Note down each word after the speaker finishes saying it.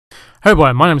Hey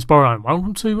boy, my name is Borrow and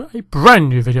welcome to a brand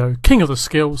new video, King of the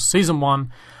Skills, Season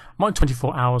 1, my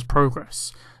 24 hours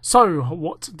progress. So,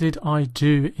 what did I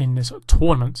do in this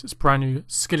tournament? It's a brand new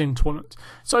skilling tournament.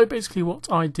 So basically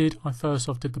what I did, I first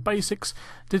off did the basics,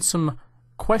 did some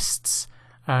quests,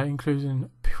 including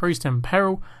Priest in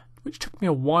Peril, which took me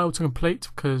a while to complete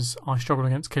because I struggled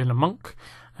against killing a monk.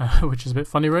 Which is a bit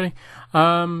funny really.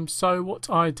 So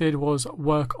what I did was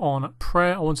work on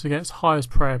prayer. I wanted to get as high as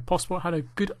prayer possible. I had a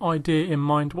good idea in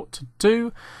mind what to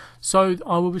do, so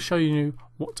I will be showing you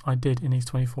what I did in these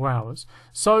 24 hours.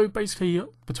 So basically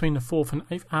between the 4th and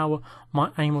 8th hour my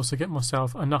aim was to get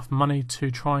myself enough money to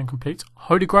try and complete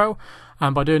Holy Grail,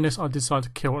 and by doing this I decided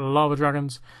to kill lava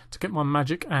dragons to get my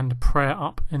magic and prayer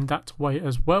up in that way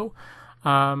as well. So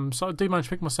I did manage to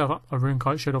pick myself up a rune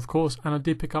kite shield, of course, and I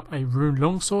did pick up a rune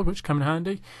longsword, which came in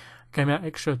handy. Gave me that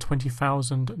extra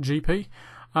 20,000 GP.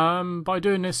 By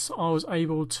doing this, I was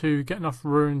able to get enough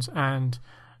runes and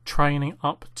training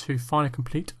up to finally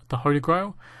complete the Holy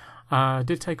Grail. It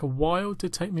did take a while. It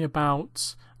did take me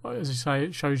about, as you say,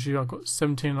 it shows you I've got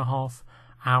 17.5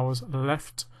 hours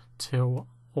left till,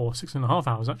 or 16.5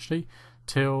 hours actually,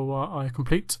 till I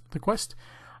complete the quest.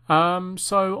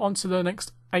 So on to the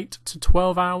next 8 to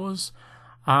 12 hours.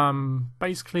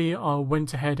 Basically I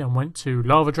went ahead and went to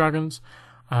lava dragons.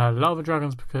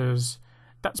 Because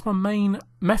that's my main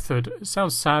method. It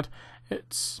sounds sad,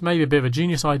 it's maybe a bit of a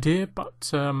genius idea,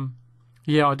 but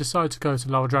yeah, I decided to go to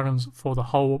lava dragons for the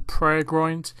whole prayer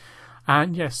grind.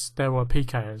 And yes, there were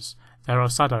PKs, there are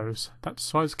shadows that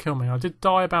decided to kill me. I did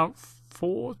die about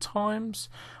 4 times.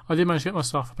 I did manage to get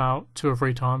myself about 2 or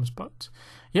 3 times, but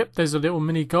yep, there's a little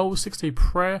mini goal, 60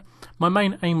 prayer. My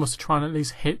main aim was to try and at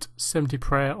least hit 70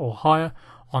 prayer or higher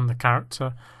on the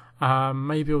character.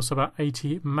 Maybe also about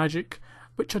 80 magic,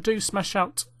 which I do smash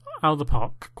out of the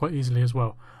park quite easily as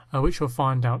well, which you'll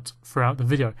find out throughout the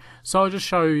video. So I'll just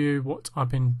show you what I've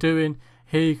been doing.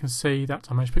 Here you can see that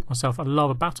I managed to pick myself a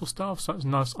lava battle staff, so it's a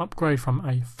nice upgrade from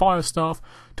a fire staff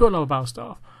to a lava battle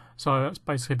staff. So that's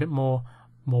basically a bit more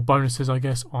bonuses, I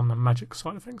guess, on the magic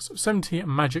side of things. So 70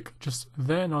 magic just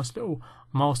there, nice little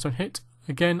milestone hit.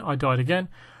 Again, I died again.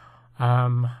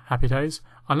 Happy days.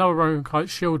 Another rune kite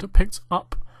shield picked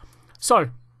up. So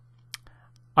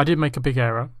I did make a big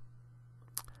error.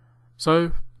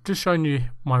 So just showing you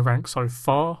my rank so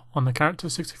far on the character.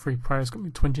 63 prayers got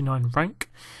me 29 rank.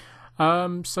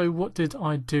 So what did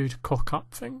I do to cock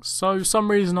up things? So for some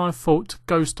reason I thought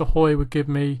Ghost Ahoy would give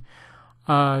me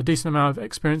a decent amount of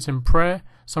experience in prayer.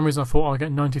 Some reason I thought I'd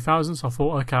get 90,000, so I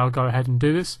thought, okay, I'll go ahead and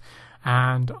do this.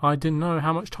 And I didn't know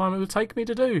how much time it would take me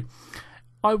to do.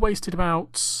 I wasted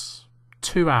about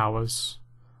 2 hours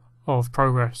of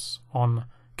progress on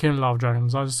killing lava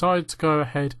dragons. I decided to go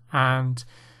ahead and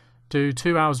do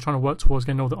 2 hours trying to work towards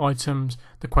getting all the items,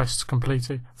 the quests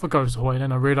completed for Ghost Ahoy.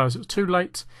 Then I realised it was too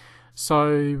late,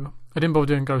 so I didn't bother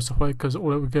doing Ghost Ahoy because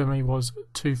all it would give me was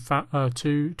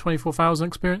 24,000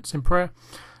 experience in prayer.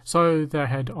 So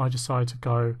thereahead I decided to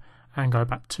go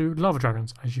back to lava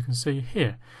dragons, as you can see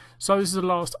here. So this is the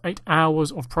last 8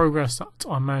 hours of progress that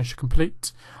I managed to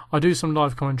complete. I do some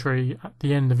live commentary at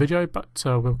the end of the video, but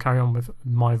we'll carry on with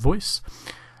my voice.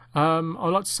 I'd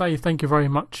like to say thank you very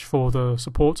much for the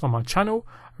support on my channel.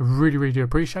 I really do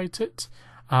appreciate it.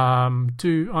 I am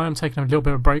taking a little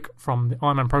bit of a break from the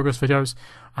Iron Man progress videos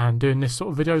and doing this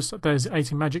sort of videos. There's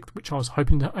 80 magic, which I was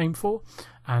hoping to aim for,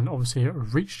 and obviously it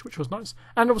reached, which was nice.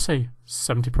 And obviously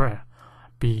 70 prayer,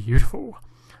 beautiful.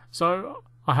 So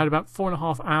I had about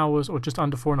 4.5 hours, or just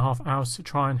under 4.5 hours, to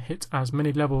try and hit as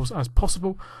many levels as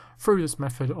possible through this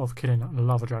method of killing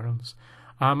lava dragons.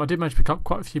 I did manage to pick up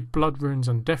quite a few blood runes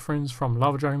and death runes from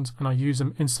lava dragons, and I use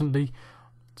them instantly,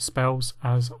 spells,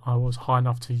 as I was high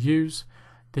enough to use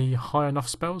the high enough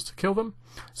spells to kill them.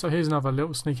 So here's another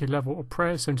little sneaky level of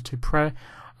prayer, 72 prayer.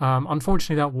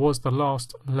 Unfortunately that was the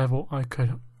last level I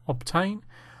could obtain.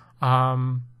 I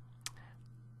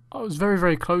was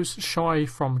very close, shy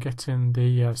from getting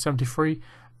the 73,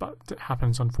 but it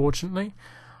happens unfortunately.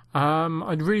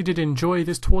 I really did enjoy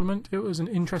this tournament. It was an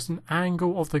interesting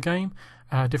angle of the game,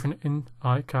 different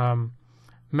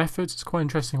methods. It's quite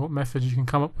interesting what methods you can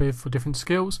come up with for different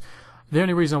skills. The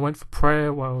only reason I went for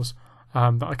prayer was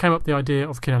that I came up with the idea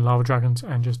of killing lava dragons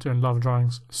and just doing lava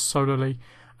dragons solely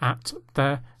at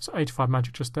there. So 85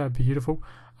 magic just there, beautiful.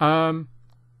 And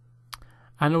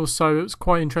also it was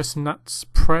quite interesting that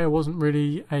prayer wasn't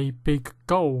really a big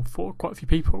goal for quite a few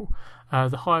people.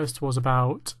 The highest was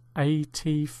about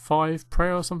 85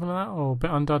 prayer or something like that, or a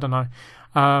bit under, I don't know.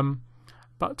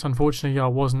 But unfortunately I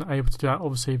wasn't able to do that.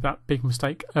 Obviously that big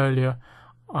mistake earlier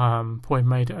probably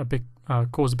made it a big,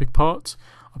 caused a big part.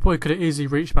 I probably could have easily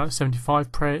reached about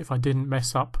 75 prayer if I didn't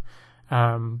mess up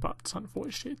but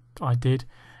unfortunately I did.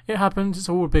 It happens. It's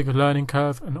all a big learning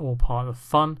curve and all part of the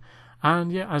fun.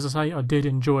 And yeah, as I say, I did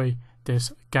enjoy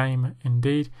this game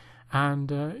indeed,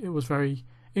 and it was very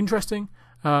interesting.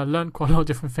 Learned quite a lot of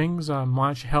different things.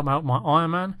 Might actually help out my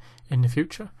Iron Man in the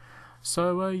future.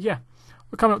 So yeah,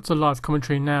 we're coming up to the live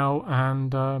commentary now,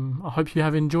 and I hope you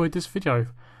have enjoyed this video.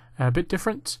 A bit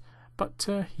different, but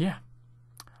yeah.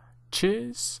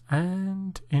 Cheers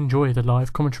and enjoy the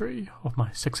live commentary of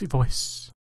my sexy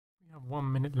voice. We have 1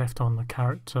 minute left on the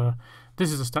character. This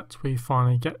is the stats we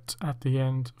finally get at the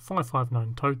end.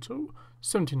 559 total,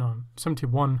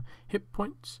 71 hit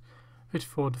points,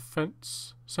 54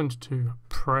 defense, 72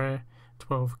 prayer,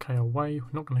 12k away.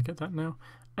 We're not going to get that now.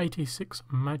 86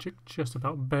 magic, just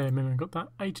about bare minimum got that.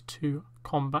 82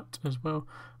 combat as well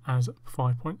as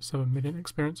 5.7 million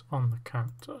experience on the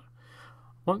character.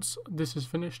 Once this is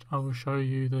finished, I will show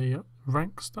you the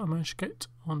ranks that I managed to get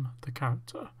on the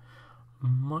character. I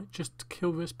might just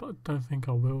kill this, but I don't think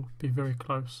I will. Be very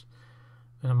close.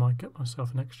 Then I might get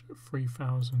myself an extra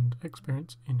 3,000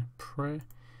 experience in prayer.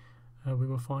 We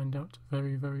will find out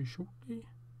very, very shortly.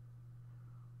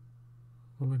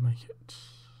 Will we make it?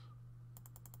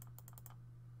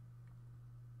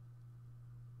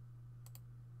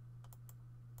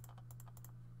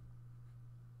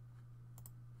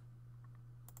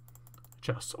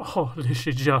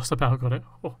 Literally just about got it.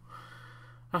 Oh,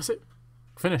 that's it.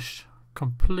 Finished.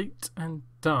 Complete and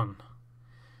done.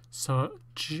 So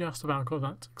just about got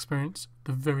that experience.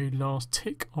 The very last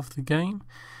tick of the game.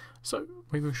 So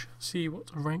we will see what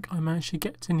rank I managed to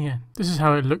get in the end. This is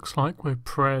how it looks like with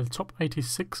prayer, top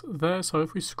 86 there. So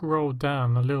if we scroll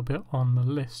down a little bit on the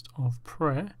list of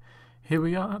prayer, here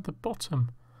we are at the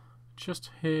bottom.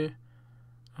 Just here,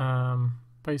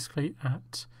 basically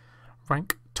at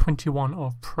rank 21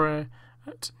 of prayer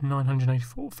at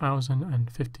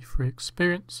 984,053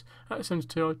 experience. At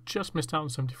 72, I just missed out on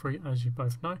 73, as you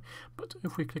both know. But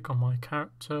if we click on my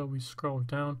character, we scroll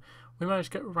down, we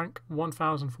managed to get rank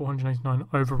 1,489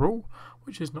 overall,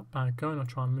 which is not bad going. I'll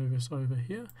try and move this over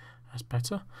here. That's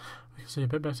better. We can see a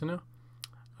bit better now.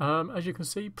 As you can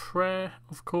see, prayer,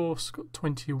 of course, got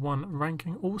 21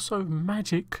 ranking. Also,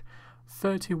 magic,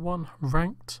 31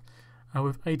 ranked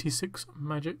with 86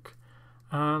 magic.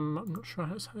 I'm not sure.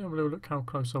 Let's have a little look how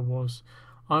close I was.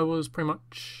 I was pretty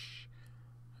much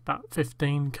about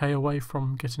 15k away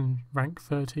from getting rank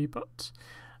 30, but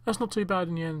that's not too bad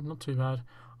in the end. Not too bad.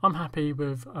 I'm happy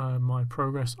with my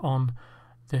progress on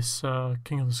this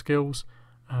King of the Skills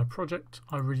project.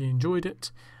 I really enjoyed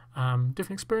it.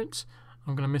 Different experience.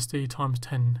 I'm going to miss the times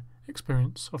 10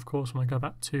 experience, of course, when I go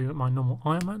back to my normal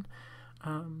Iron Man.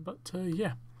 But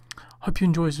yeah, hope you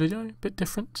enjoyed this video. A bit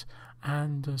different.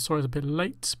 And sorry it's a bit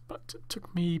late, but it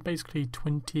took me basically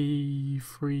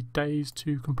 23 days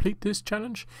to complete this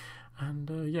challenge, and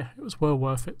yeah, it was well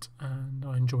worth it, and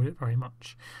I enjoyed it very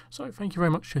much. So thank you very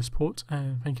much for your support,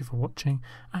 and thank you for watching,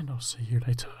 and I'll see you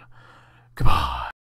later. Goodbye.